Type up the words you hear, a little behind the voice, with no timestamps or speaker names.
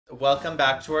Welcome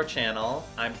back to our channel.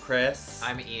 I'm Chris.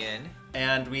 I'm Ian.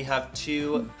 And we have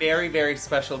two very, very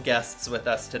special guests with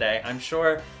us today. I'm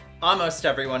sure almost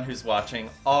everyone who's watching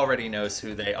already knows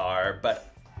who they are,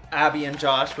 but Abby and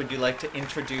Josh, would you like to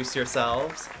introduce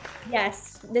yourselves?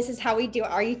 Yes, this is how we do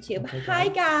our YouTube. Hi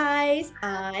guys,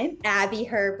 I'm Abby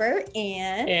Herbert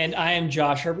and I am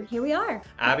Josh Herbert. Here we are.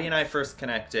 Abby and I first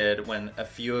connected when a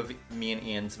few of me and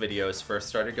Ian's videos first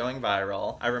started going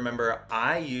viral. I remember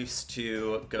I used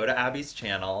to go to Abby's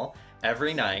channel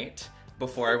every night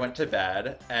before I went to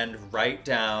bed and write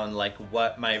down like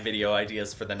what my video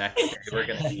ideas for the next day were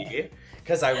gonna be.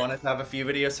 Because I wanted to have a few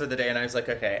videos for the day, and I was like,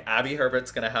 okay, Abby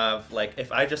Herbert's gonna have, like,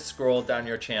 if I just scrolled down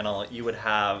your channel, you would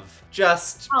have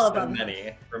just so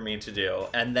many for me to do.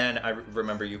 And then I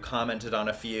remember you commented on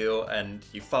a few, and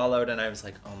you followed, and I was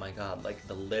like, oh my god, like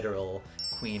the literal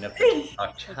queen of the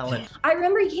TikTok challenge. I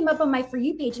remember he came up on my For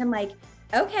You page, and I'm like,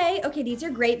 okay, these are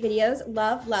great videos,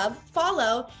 love,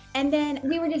 follow. And then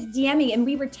we were just DMing and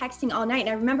we were texting all night. And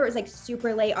I remember it was like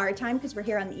super late our time because we're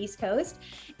here on the East Coast.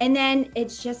 And then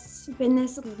it's just been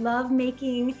this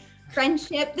love-making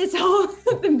friendship this whole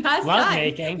the past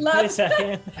Love-making? Love. Wait a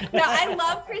second. No, I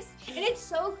love Chris. And it's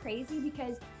so crazy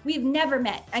because we've never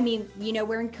met. I mean, you know,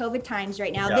 we're in COVID times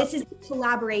right now. Yeah. This is the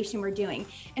collaboration we're doing.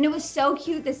 And it was so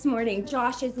cute this morning.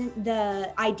 Josh isn't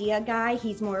the idea guy.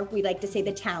 He's more, we like to say,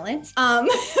 the talent.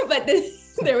 But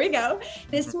there we go.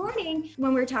 This morning,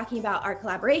 when we were talking about our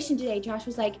collaboration today, Josh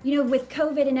was like, you know, with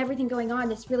COVID and everything going on,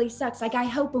 this really sucks. Like, I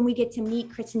hope when we get to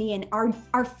meet Chris and Ian,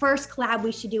 our first collab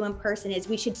we should do in person is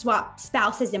we should swap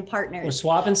spouses and partners. We're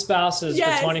swapping spouses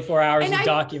for 24 hours and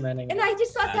documenting. And I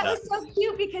just thought that was so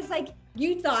cute because, like,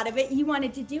 you thought of it, you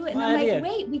wanted to do it. And I'm like,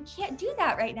 wait, we can't do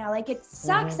that right now. Like, it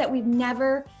sucks that we've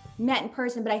never met in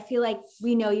person, but I feel like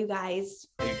we know you guys.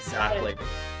 Exactly.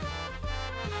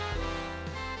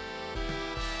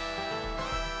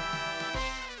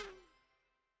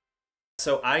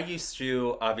 So I used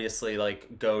to obviously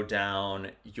like go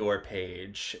down your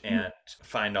page and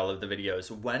find all of the videos.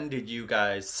 When did you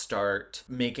guys start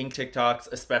making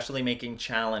TikToks, especially making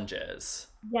challenges?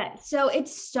 Yeah, so it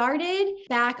started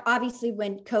back, obviously,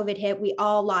 when COVID hit. We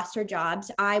all lost our jobs.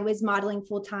 I was modeling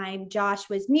full time. Josh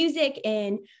was music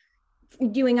and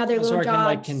doing other little jobs.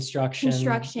 Like construction,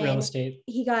 real estate.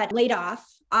 He got laid off.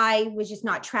 I was just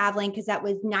not traveling because that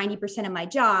was 90% of my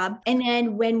job. And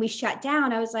then when we shut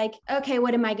down, I was like, okay,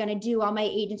 what am I going to do? All my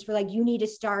agents were like, you need to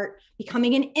start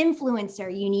becoming an influencer.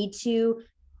 You need to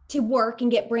work and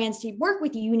get brands to work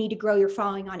with you. You need to grow your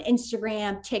following on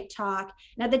Instagram, TikTok.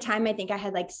 And at the time, I think I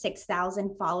had like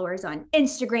 6,000 followers on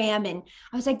Instagram. And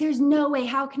I was like, there's no way.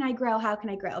 How can I grow? How can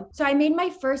I grow? So I made my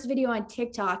first video on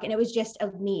TikTok and it was just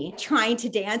of me trying to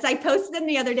dance. I posted them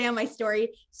the other day on my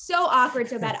story. So awkward,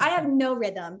 so bad. I have no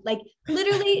rhythm, like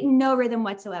literally no rhythm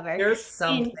whatsoever. There's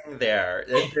something there.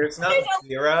 There's not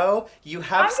zero. You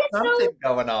have something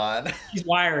going on. She's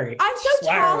wiry. I'm so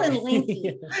tall and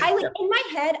lanky. I like in my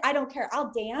head, I don't care.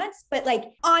 I'll dance, but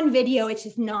like on video, it's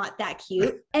just not that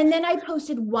cute. And then I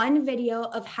posted one video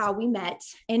of how we met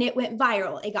and it went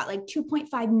viral. It got like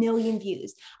 2.5 million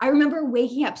views. I remember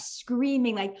waking up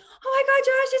screaming like, oh my God,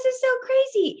 Josh, this is so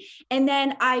crazy. And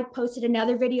then I posted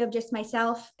another video of just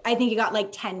myself. I think it got like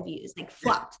 10 views, like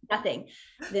flopped, nothing.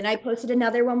 Then I posted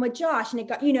another one with Josh and it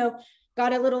got, you know,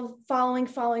 got a little following.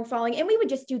 And we would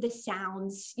just do the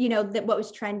sounds, you know, that what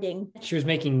was trending. She was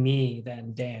making me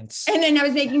then dance. And then I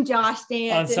was making Josh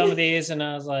dance. On some of these. And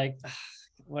I was like,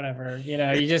 whatever, you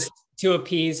know, you just to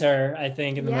appease her, I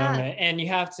think in the moment. And you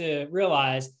have to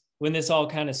realize when this all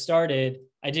kind of started,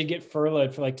 I did get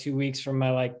furloughed for like 2 weeks from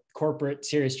my like corporate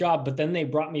serious job, but then they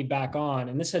brought me back on.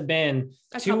 And this had been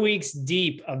 2 weeks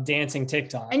deep of dancing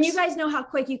TikTok. And you guys know how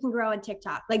quick you can grow on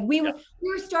TikTok. Like we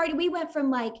went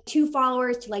from like 2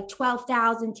 followers to like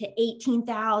 12,000 to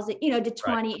 18,000, you know, to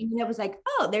 20. And it was like,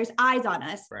 oh, there's eyes on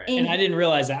us. Right. And I didn't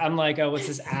realize that. I'm like, oh, what's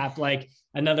this app? Like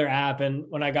another app. And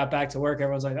when I got back to work,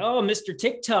 everyone's like, oh, Mr.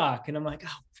 TikTok. And I'm like, oh,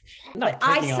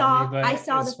 I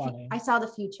saw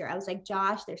the future. I was like,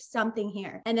 Josh, there's something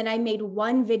here. And then I made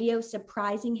one video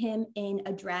surprising him in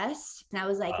a dress. And I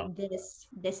was like,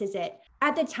 this is it.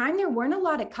 At the time, there weren't a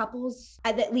lot of couples,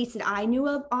 at least that I knew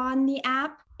of, on the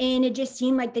app. And it just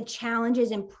seemed like the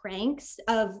challenges and pranks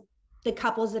of the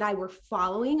couples that I were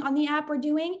following on the app were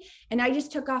doing. And I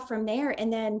just took off from there.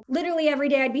 And then literally every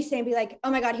day I'd be like,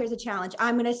 oh my God, here's a challenge.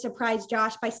 I'm going to surprise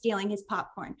Josh by stealing his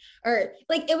popcorn. Or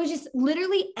like, it was just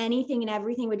literally anything and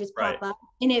everything would just pop up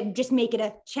and it just make it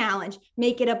a challenge,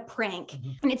 make it a prank.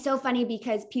 And it's so funny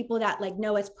because people that like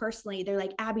know us personally, they're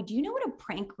like, Abby, do you know what a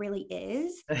prank really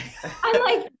is? I'm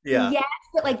like, yes,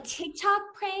 but like TikTok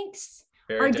pranks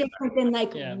are different than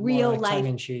like real like life. tongue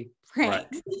in cheek.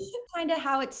 pranks. Right. Kind of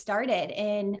how it started.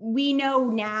 And we know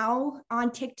now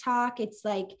on TikTok, it's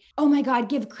like, oh my God,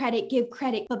 give credit.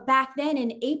 But back then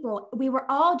in April, we were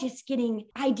all just getting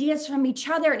ideas from each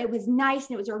other, and it was nice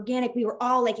and it was organic. We were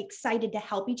all like excited to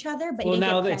help each other. But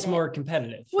now it's more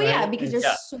competitive. Well, right? Yeah, because there's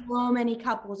so many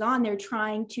couples on there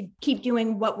trying to keep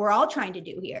doing what we're all trying to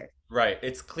do here. Right.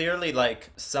 It's clearly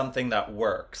like something that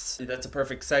works. That's a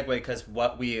perfect segue, because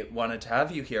what we wanted to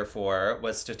have you here for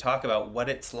was to talk about what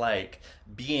it's like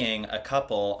being a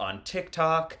couple on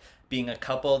TikTok, being a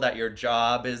couple that your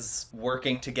job is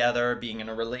working together, being in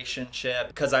a relationship.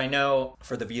 Because I know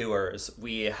for the viewers,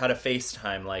 we had a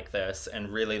FaceTime like this and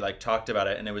really like talked about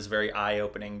it. And it was very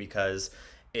eye-opening because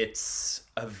it's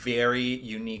a very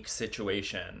unique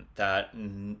situation that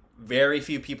very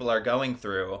few people are going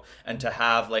through, and to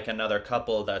have like another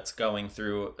couple that's going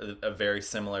through a very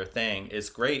similar thing is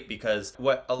great, because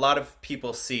what a lot of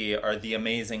people see are the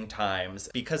amazing times,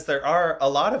 because there are a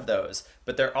lot of those,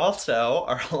 but there also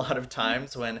are a lot of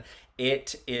times when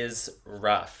it is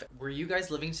rough. Were you guys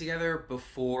living together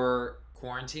before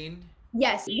quarantine?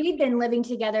 Yes, we've been living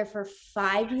together for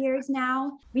 5 years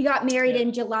now. We got married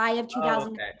in July of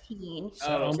 2019.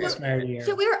 Almost married a year.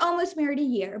 So we were almost married a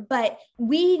year, but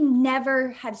we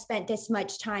never have spent this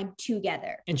much time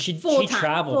together. And she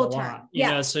traveled a lot, you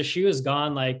know, so she was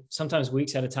gone like sometimes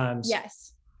weeks at a time. Yes.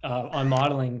 On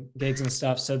modeling gigs and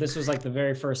stuff. So this was like the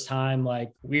very first time,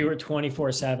 like we were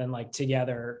 24/7, like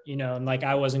together, you know, and like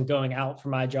I wasn't going out for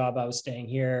my job. I was staying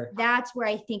here. That's where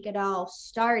I think it all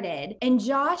started. And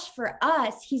Josh, for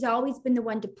us, he's always been the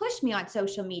one to push me on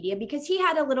social media, because he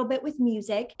had a little bit with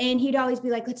music, and he'd always be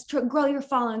like, let's grow your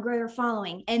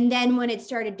following. And then when it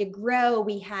started to grow,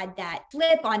 we had that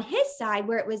flip on his side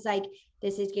where it was like,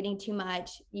 this is getting too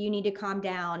much. You need to calm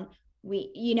down.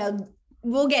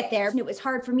 We'll get there. And it was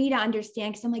hard for me to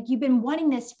understand, because I'm like, you've been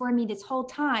wanting this for me this whole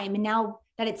time, and now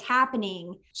that it's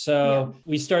happening. So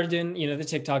we started doing, the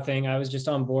TikTok thing. I was just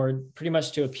on board pretty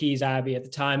much to appease Abby at the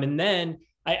time. And then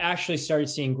I actually started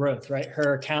seeing growth, right?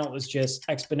 Her account was just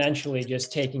exponentially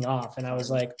just taking off. And I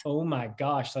was like, oh my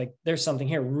gosh, like there's something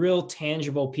here, real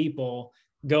tangible people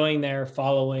going there,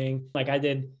 following. Like I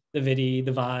did the Vidi,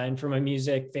 the Vine for my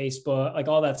music, Facebook, like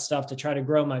all that stuff to try to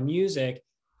grow my music.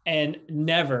 And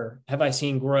never have I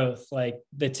seen growth like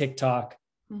the TikTok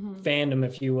fandom,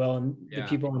 if you will, and the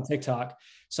people on TikTok.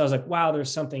 So I was like, wow,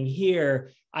 there's something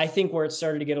here. I think where it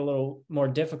started to get a little more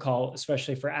difficult,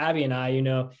 especially for Abby and I,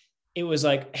 it was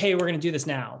like, hey, we're going to do this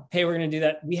now. Hey, we're going to do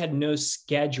that. We had no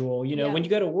schedule. When you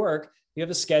go to work, you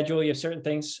have a schedule, you have certain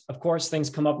things. Of course,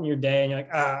 things come up in your day and you're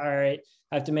like, all right,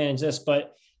 I have to manage this.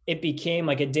 But it became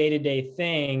like a day-to-day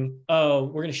thing. Oh,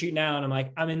 we're going to shoot now. And I'm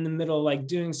like, I'm in the middle of like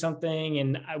doing something.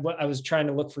 And I was trying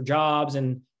to look for jobs,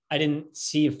 and I didn't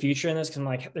see a future in this, because I'm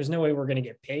like, there's no way we're going to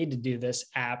get paid to do this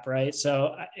app. Right.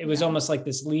 So it was almost like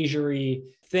this leisurely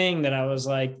thing that I was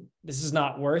like, this is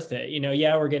not worth it.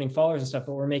 We're getting followers and stuff,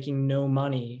 but we're making no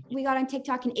money. We got on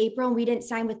TikTok in April, and we didn't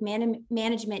sign with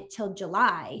management till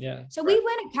July. Yeah. So we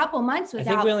went a couple months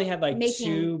without. I think we only had like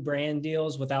 2 brand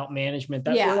deals without management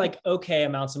that were like okay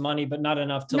amounts of money, but not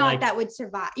enough to that would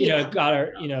survive. Got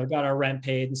our rent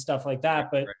paid and stuff like that.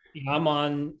 But I'm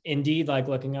on Indeed, like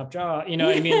looking up jobs. You know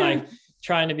what I mean? Like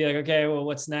trying to be like, okay, well,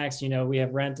 what's next? We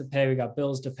have rent to pay, we got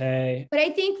bills to pay. But I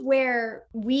think where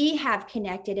we have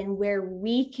connected and where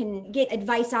we can get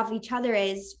advice off each other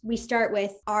is we start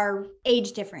with our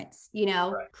age difference.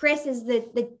 Right. Chris is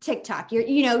the TikTok. You're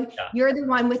the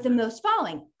one with the most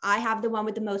following. I have the one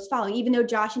with the most following, even though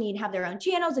Josh and Ian have their own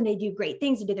channels and they do great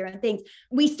things and do their own things.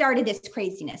 We started this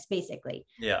craziness basically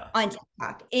on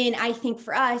TikTok. And I think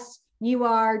for us, you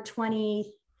are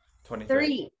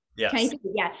 23. Yes.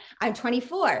 Yeah, I'm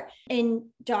 24, and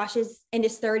Josh is in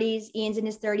his 30s, Ian's in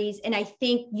his 30s. And I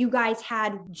think you guys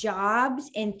had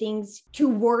jobs and things to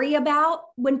worry about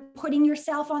when putting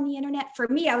yourself on the internet. For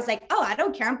me, I was like, oh, I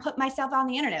don't care. I'm putting myself on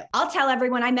the internet. I'll tell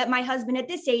everyone I met my husband at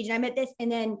this age and I met this, and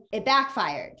then it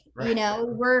backfired. Right.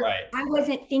 I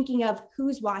wasn't thinking of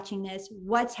who's watching this,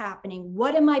 what's happening,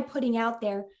 what am I putting out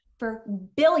there for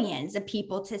billions of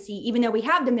people to see, even though we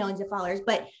have the millions of followers,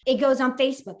 but it goes on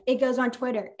Facebook, it goes on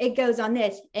Twitter, it goes on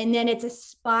this, and then it's a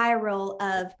spiral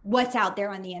of what's out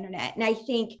there on the internet. And I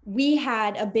think we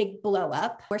had a big blow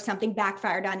up where something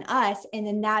backfired on us. And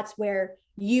then that's where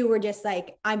you were just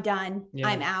like, I'm done,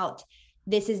 I'm out.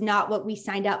 This is not what we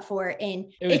signed up for.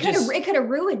 And it could have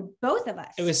ruined both of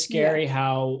us. It was scary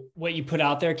how what you put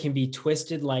out there can be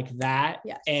twisted like that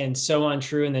and so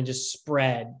untrue, and then just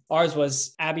spread. Ours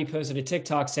was Abby posted a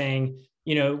TikTok saying,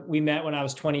 you know, we met when I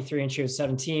was 23 and she was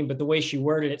 17, but the way she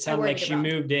worded it sounded like she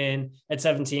moved in at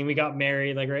 17. We got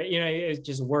married, like, right. You know, it was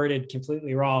just worded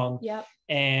completely wrong. Yep.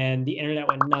 And the internet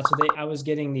went nuts with it. I was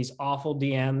getting these awful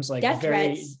DMs, like death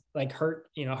very threats. Like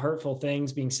hurtful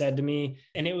things being said to me.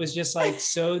 And it was just like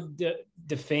so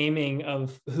defaming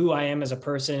of who I am as a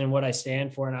person and what I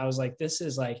stand for. And I was like, this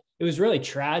is like, it was really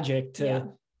tragic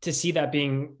to see that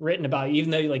being written about, even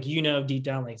though like, you know, deep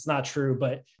down, like it's not true,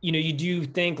 but you know, you do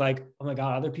think like, oh my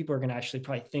God, other people are going to actually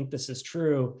probably think this is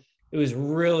true. It was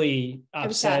really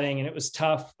upsetting and it was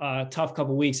tough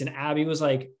couple weeks. And Abby was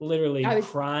like literally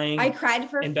crying. I cried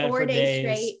for 4 days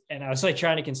straight. And I was like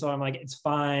trying to console her. I'm like, it's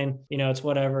fine. You know, it's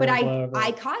whatever. But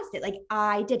I caused it. Like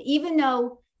I did, even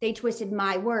though they twisted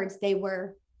my words, they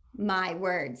were my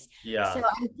words. Yeah. So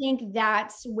I think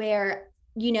that's where,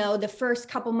 you know, the first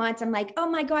couple months, I'm like, oh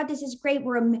my God, this is great.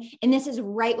 And this is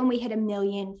right when we hit 1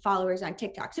 million followers on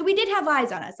TikTok. So we did have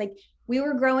eyes on us. Like we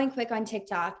were growing quick on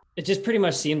TikTok. It just pretty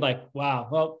much seemed like, wow,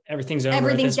 well, everything's over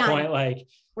at this point. Like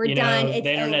we're done. It's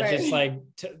the internet over. Just like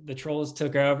the trolls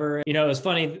took over. You know, it was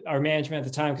funny. Our management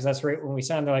at the time, because that's right when we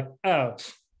signed, they're like, oh,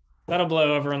 that'll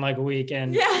blow over in like a week.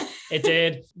 And it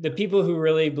did. The people who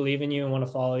really believe in you and want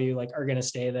to follow you, like, are going to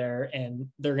stay there and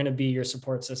they're going to be your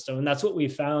support system. And that's what we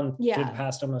found through the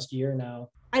past almost year now.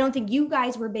 I don't think you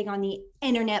guys were big on the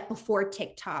internet before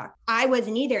TikTok. I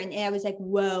wasn't either. And I was like,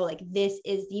 whoa, like this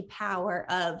is the power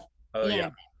of the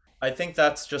internet. I think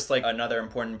that's just like another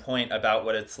important point about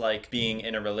what it's like being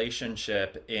in a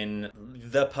relationship in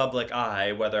the public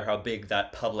eye, whether how big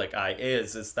that public eye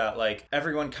is that like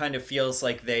everyone kind of feels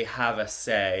like they have a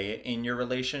say in your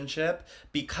relationship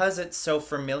because it's so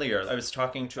familiar. I was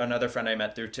talking to another friend I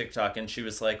met through TikTok and she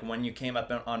was like, when you came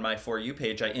up on my For You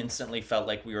page, I instantly felt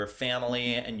like we were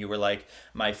family and you were like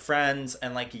my friends.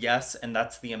 And like, yes, and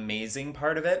that's the amazing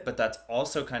part of it, but that's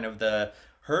also kind of the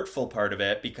hurtful part of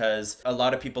it, because a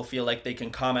lot of people feel like they can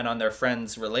comment on their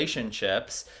friends'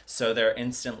 relationships, so they're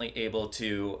instantly able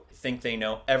to think they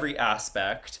know every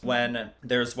aspect when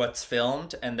there's what's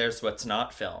filmed and there's what's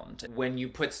not filmed. When you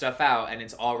put stuff out and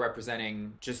it's all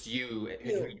representing just you,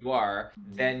 who you are,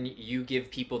 then you give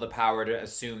people the power to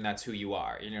assume that's who you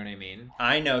are. You know what I mean?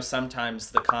 I know sometimes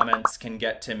the comments can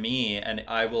get to me and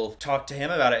I will talk to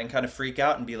him about it and kind of freak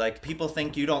out and be like, people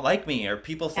think you don't like me or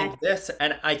people think this.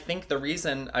 And I think the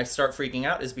reason I start freaking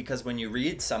out is because when you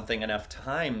read something enough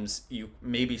times, you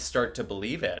maybe start to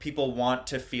believe it. People want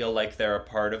to feel like they're a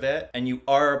part of it, and you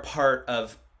are a part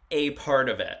of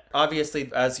it.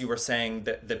 Obviously, as you were saying,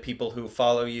 the people who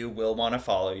follow you will want to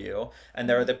follow you, and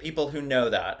there are the people who know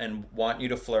that and want you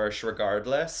to flourish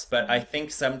regardless. But I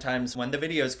think sometimes when the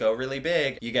videos go really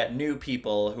big, you get new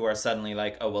people who are suddenly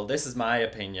like, oh, well, this is my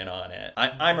opinion on it.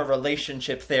 I'm a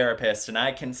relationship therapist and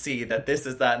I can see that this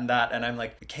is that and that. And I'm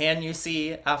like, can you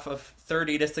see off of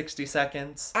 30 to 60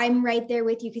 seconds? I'm right there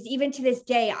with you, because even to this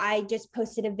day, I just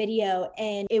posted a video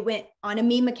and it went on a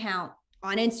meme account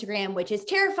on Instagram, which is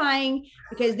terrifying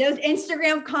because those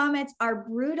Instagram comments are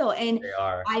brutal. And they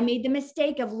are. I made the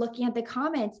mistake of looking at the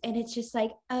comments and it's just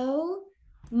like, oh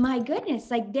my goodness,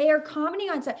 like they are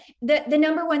commenting on stuff. The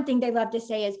number one thing they love to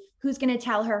say is, who's going to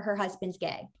tell her husband's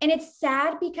gay? And it's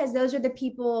sad because those are the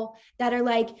people that are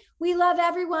like, we love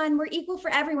everyone, we're equal for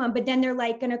everyone. But then they're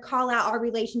like going to call out our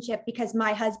relationship because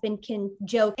my husband can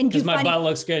joke and do my butt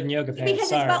looks good in yoga pants. Because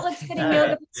his butt looks good in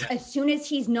yoga pants. As soon as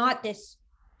he's not this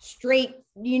straight,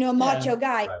 macho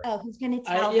guy, who's gonna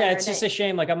tell her? It's just a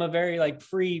shame. Like, I'm a very like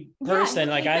free person.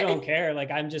 Like, I don't care.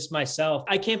 Like, I'm just myself.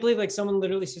 I can't believe like someone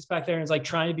literally sits back there and is like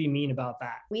trying to be mean about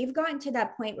that. We've gotten to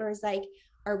that point where it's like,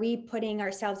 are we putting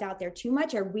ourselves out there too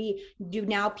much? Do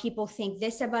now people think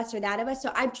this of us or that of us?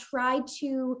 So I've tried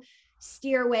to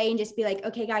steer away and just be like,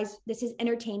 okay, guys, this is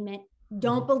entertainment.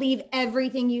 Don't believe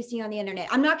everything you see on the internet.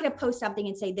 I'm not going to post something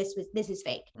and say this is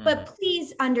fake, but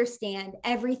please understand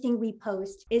everything we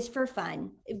post is for fun.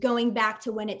 Going back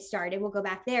to when it started, we'll go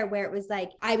back there where it was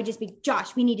like, I would just be,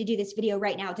 Josh, we need to do this video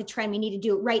right now. It's a trend. We need to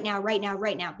do it right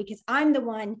now, because I'm the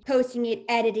one posting it,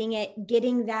 editing it,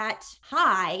 getting that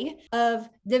high of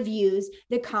the views,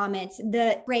 the comments,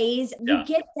 the praise. You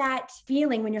get that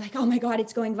feeling when you're like, oh my God,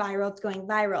 it's going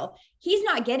viral. He's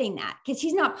not getting that because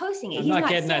he's not posting it. He's not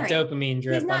getting that dopamine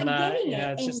drip. I'm not,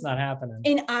 it's just not happening.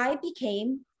 And I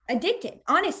became addicted,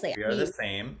 honestly. We are the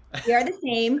same. We are the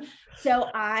same.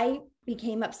 So I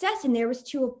became obsessed. And there was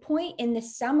to a point in the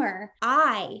summer,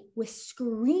 I was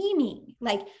screaming,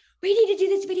 like, we need to do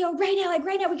this video right now. Like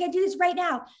right now, we got to do this right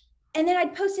now. And then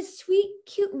I'd post a sweet,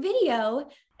 cute video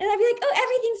and I'd be like, oh,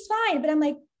 everything's fine. But I'm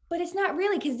like, but it's not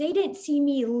really, because they didn't see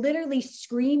me literally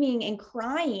screaming and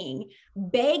crying,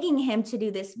 begging him to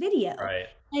do this video. Right.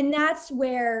 And that's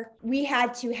where we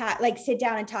had to sit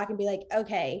down and talk and be like,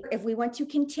 okay, if we want to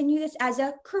continue this as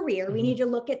a career, we need to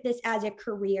look at this as a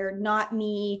career, not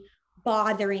me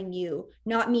bothering you,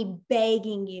 not me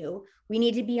begging you. We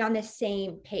need to be on the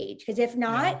same page, because if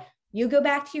not, you go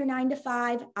back to your 9 to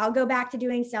 5, I'll go back to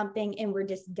doing something, and we're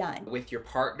just done. With your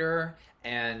partner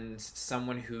and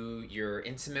someone who you're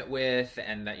intimate with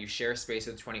and that you share space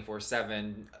with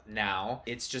 24/7 now,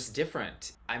 it's just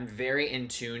different. I'm very in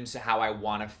tune to how I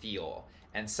want to feel.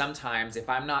 And sometimes if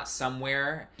I'm not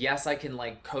somewhere, yes, I can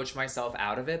like coach myself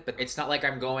out of it, but it's not like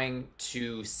I'm going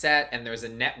to set and there's a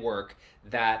network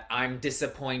that I'm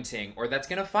disappointing or that's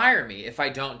gonna fire me if I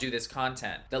don't do this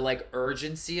content. The like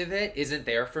urgency of it isn't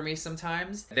there for me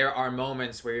sometimes. There are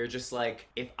moments where you're just like,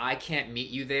 if I can't meet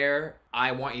you there,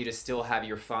 I want you to still have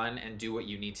your fun and do what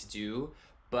you need to do.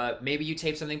 But maybe you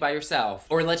tape something by yourself,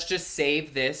 or let's just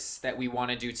save this that we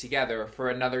want to do together for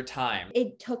another time.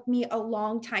 It took me a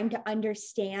long time to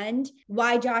understand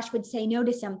why Josh would say no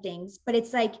to some things, but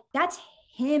it's like, that's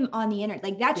him on the internet.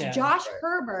 Like that's Josh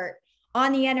Herbert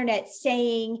on the internet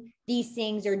saying these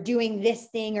things or doing this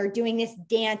thing or doing this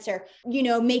dance or, you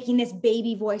know, making this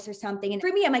baby voice or something. And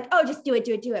for me, I'm like, oh, just do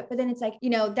it. But then it's like, you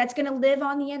know, that's going to live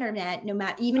on the internet no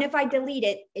matter, even if I delete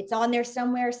it, it's on there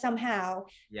somewhere, somehow.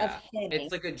 Yeah.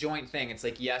 It's like a joint thing. It's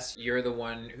like, yes, you're the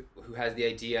one who has the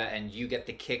idea and you get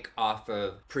the kick off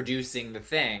of producing the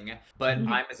thing, but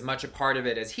I'm as much a part of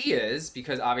it as he is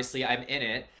because obviously I'm in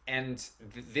it. And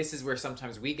this is where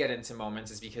sometimes we get into moments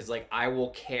is because like I will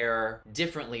care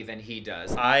differently than he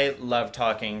does. I love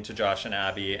talking to Josh and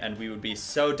Abby, and we would be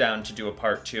so down to do a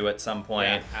part 2 at some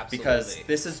point because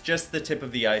this is just the tip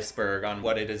of the iceberg on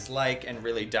what it is like and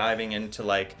really diving into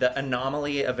like the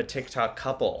anomaly of a TikTok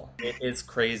couple. It is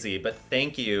crazy, but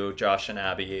thank you, Josh and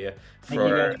Abby,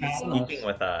 for speaking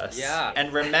with us. Yeah.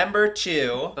 And remember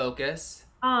to focus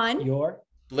on your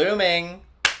blooming.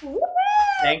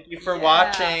 Thank you for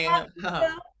watching.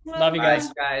 Love you guys.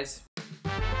 Bye, guys.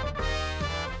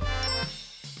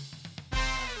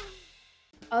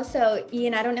 Also,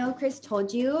 Ian, I don't know if Chris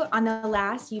told you on the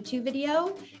last YouTube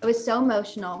video, it was so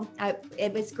emotional.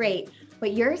 It was great,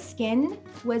 but your skin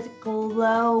was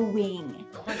glowing.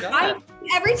 Oh my God.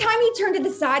 Every time he turned to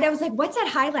the side, I was like, what's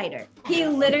that highlighter? He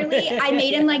literally, I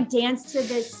made him like dance to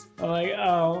this.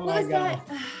 Oh my God.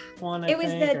 It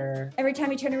was every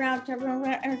time he turned around,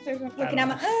 looking at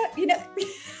my, you know.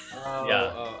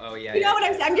 Oh, yeah. You know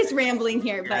what I'm just rambling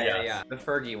here, but yeah. The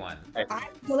Fergie one. I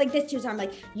go like this to his arm,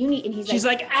 like you need, and she's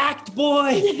like, act,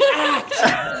 boy, act.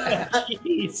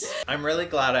 Jeez. I'm really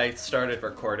glad I started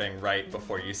recording right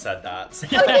before you said that.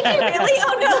 Oh, did you really?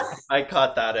 Oh no. I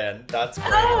caught that in. That's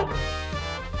great.